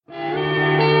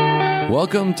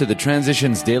Welcome to the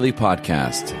Transitions Daily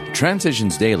podcast.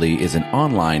 Transitions Daily is an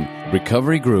online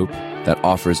recovery group that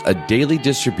offers a daily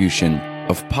distribution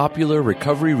of popular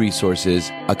recovery resources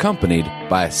accompanied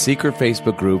by a secret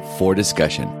Facebook group for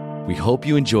discussion. We hope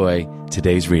you enjoy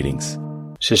today's readings.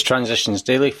 This is Transitions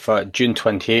Daily for June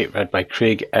 28, read by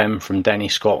Craig M. from Denny,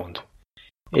 Scotland.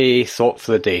 A thought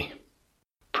for the day.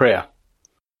 Prayer.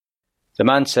 The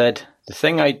man said, "The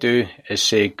thing I do is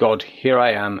say, God, here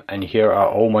I am, and here are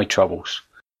all my troubles.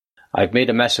 I've made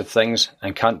a mess of things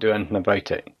and can't do anything about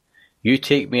it. You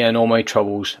take me and all my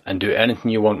troubles and do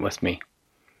anything you want with me."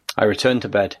 I return to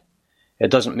bed. It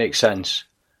doesn't make sense.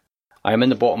 I am in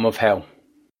the bottom of hell,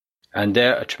 and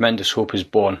there a tremendous hope is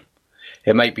born.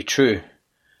 It might be true.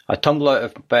 I tumble out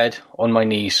of bed on my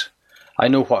knees. I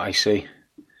know what I say,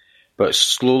 but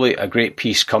slowly a great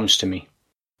peace comes to me.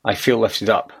 I feel lifted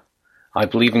up. I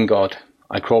believe in God.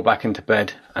 I crawl back into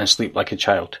bed and sleep like a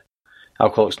child.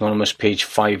 Alcoholics Anonymous, page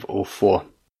 504.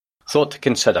 Thought to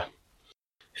consider.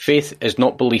 Faith is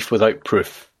not belief without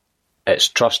proof. It's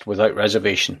trust without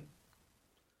reservation.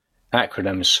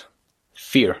 Acronyms.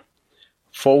 Fear.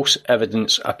 False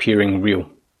evidence appearing real.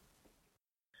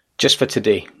 Just for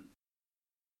today.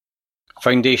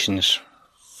 Foundations.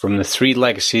 From the three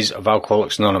legacies of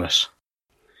Alcoholics Anonymous.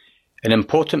 In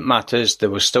important matters, there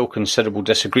was still considerable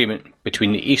disagreement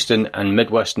between the Eastern and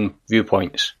Midwestern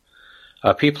viewpoints.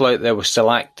 Our people out there were still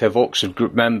active Oxford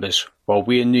Group members, while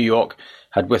we in New York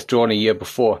had withdrawn a year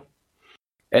before.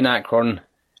 In Akron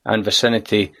and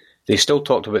vicinity, they still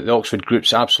talked about the Oxford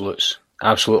Group's absolutes: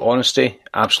 absolute honesty,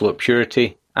 absolute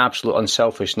purity, absolute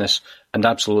unselfishness, and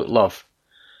absolute love.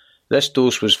 This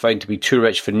dose was found to be too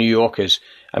rich for New Yorkers,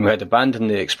 and we had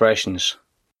abandoned the expressions.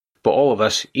 But all of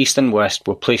us, East and West,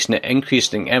 were placing an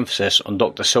increasing emphasis on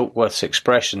Dr. Silkworth's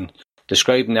expression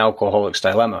describing the alcoholic's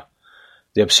dilemma,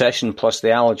 the obsession plus the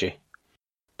allergy.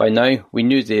 By now, we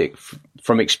knew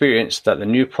from experience that the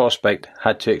new prospect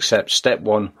had to accept step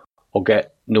one or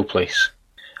get no place.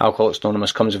 Alcoholics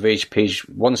Anonymous Comes of Age, page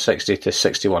 160 to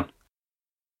 61.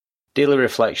 Daily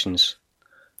Reflections.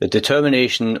 The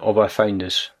determination of our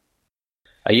founders.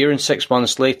 A year and 6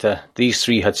 months later, these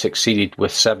three had succeeded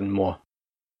with 7 more.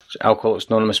 Alcoholics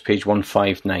Anonymous, page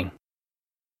 159.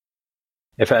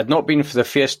 If it had not been for the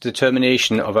fierce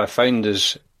determination of our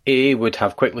founders, AA would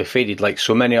have quickly faded like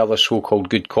so many other so-called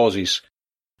good causes.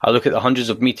 I look at the hundreds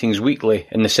of meetings weekly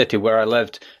in the city where I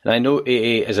lived, and I know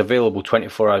AA is available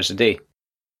 24 hours a day.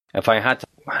 If I had to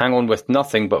hang on with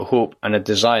nothing but hope and a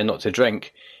desire not to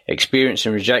drink,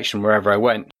 experiencing rejection wherever I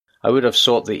went, I would have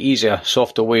sought the easier,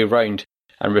 softer way round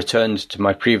and returned to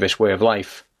my previous way of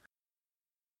life.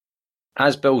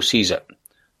 As Bill sees it,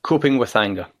 coping with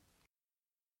anger.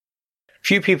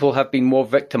 Few people have been more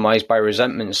victimized by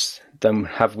resentments than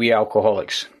have we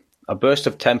alcoholics. A burst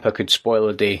of temper could spoil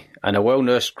a day, and a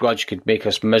well-nursed grudge could make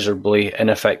us miserably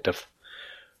ineffective.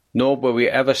 Nor were we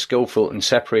ever skillful in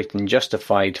separating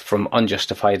justified from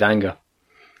unjustified anger.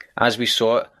 As we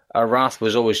saw it, our wrath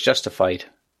was always justified.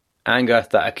 Anger,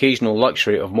 that occasional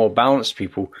luxury of more balanced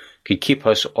people, could keep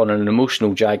us on an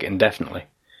emotional jag indefinitely.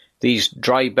 These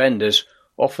dry benders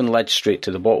often led straight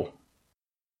to the bottle.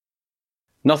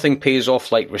 Nothing pays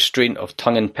off like restraint of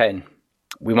tongue and pen.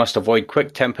 We must avoid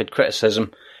quick-tempered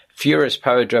criticism, furious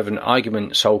power-driven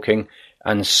argument sulking,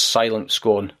 and silent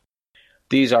scorn.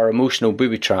 These are emotional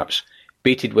booby traps,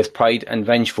 baited with pride and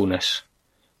vengefulness.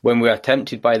 When we are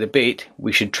tempted by the bait,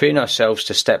 we should train ourselves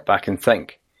to step back and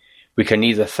think. We can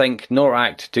neither think nor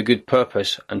act to good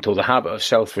purpose until the habit of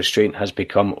self-restraint has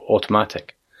become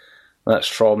automatic. That's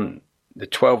from the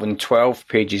 12 and 12,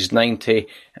 pages 90,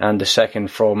 and the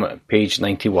second from page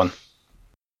 91.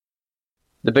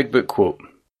 The Big Book quote.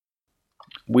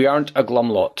 We aren't a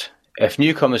glum lot. If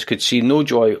newcomers could see no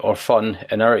joy or fun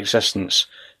in our existence,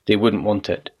 they wouldn't want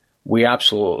it. We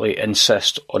absolutely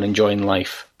insist on enjoying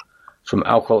life. From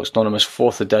Alcoholics Anonymous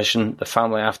 4th edition, The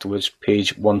Family Afterwards,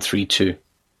 page 132.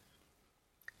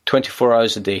 24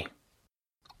 hours a day.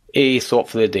 AA thought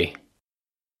for the day.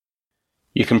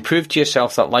 You can prove to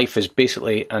yourself that life is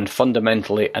basically and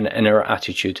fundamentally an inner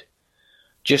attitude.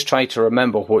 Just try to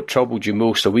remember what troubled you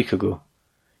most a week ago.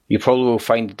 You probably will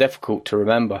find it difficult to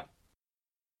remember.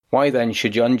 Why then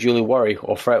should you unduly worry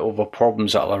or fret over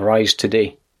problems that will arise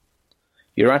today?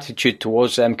 Your attitude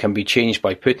towards them can be changed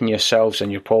by putting yourselves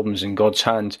and your problems in God's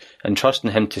hand and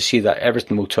trusting Him to see that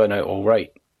everything will turn out all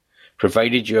right,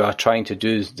 provided you are trying to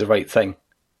do the right thing.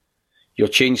 Your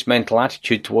changed mental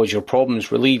attitude towards your problems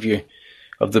relieve you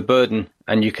of the burden,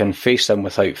 and you can face them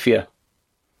without fear.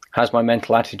 Has my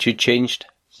mental attitude changed?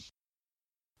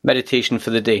 Meditation for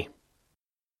the day.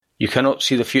 You cannot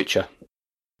see the future.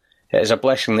 It is a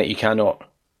blessing that you cannot.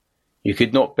 You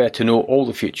could not bear to know all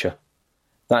the future.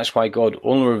 That's why God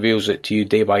only reveals it to you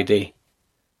day by day.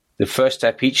 The first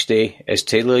step each day is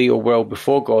to lay your will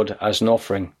before God as an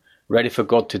offering, ready for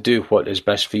God to do what is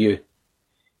best for you.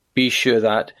 Be sure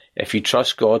that, if you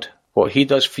trust God, what He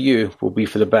does for you will be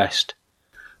for the best.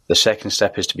 The second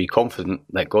step is to be confident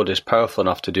that God is powerful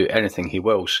enough to do anything He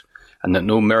wills, and that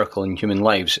no miracle in human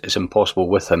lives is impossible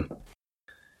with Him.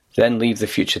 Then leave the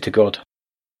future to God.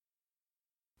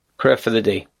 Prayer for the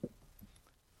day.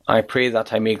 I pray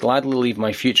that I may gladly leave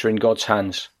my future in God's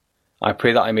hands. I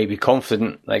pray that I may be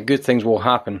confident that good things will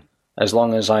happen as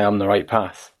long as I am on the right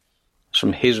path. It's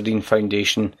from Hazeldean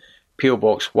Foundation, P.O.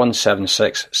 Box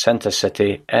 176, Centre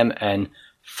City, MN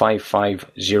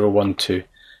 55012.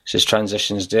 This is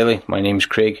Transitions Daily. My name's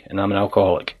Craig and I'm an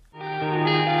alcoholic.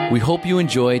 We hope you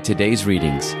enjoyed today's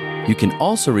readings. You can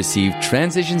also receive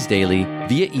Transitions Daily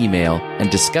via email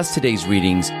and discuss today's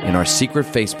readings in our secret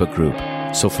Facebook group.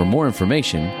 So for more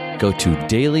information, go to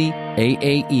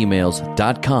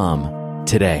dailyaaemails.com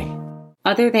today.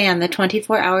 Other than the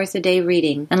 24 hours a day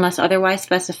reading, unless otherwise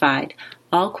specified,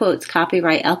 all quotes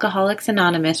copyright Alcoholics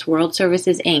Anonymous World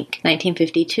Services, Inc.,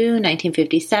 1952,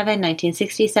 1957,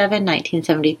 1967,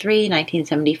 1973,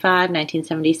 1975,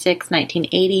 1976,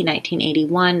 1980,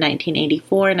 1981,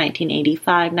 1984,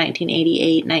 1985,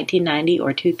 1988, 1990,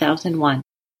 or 2001.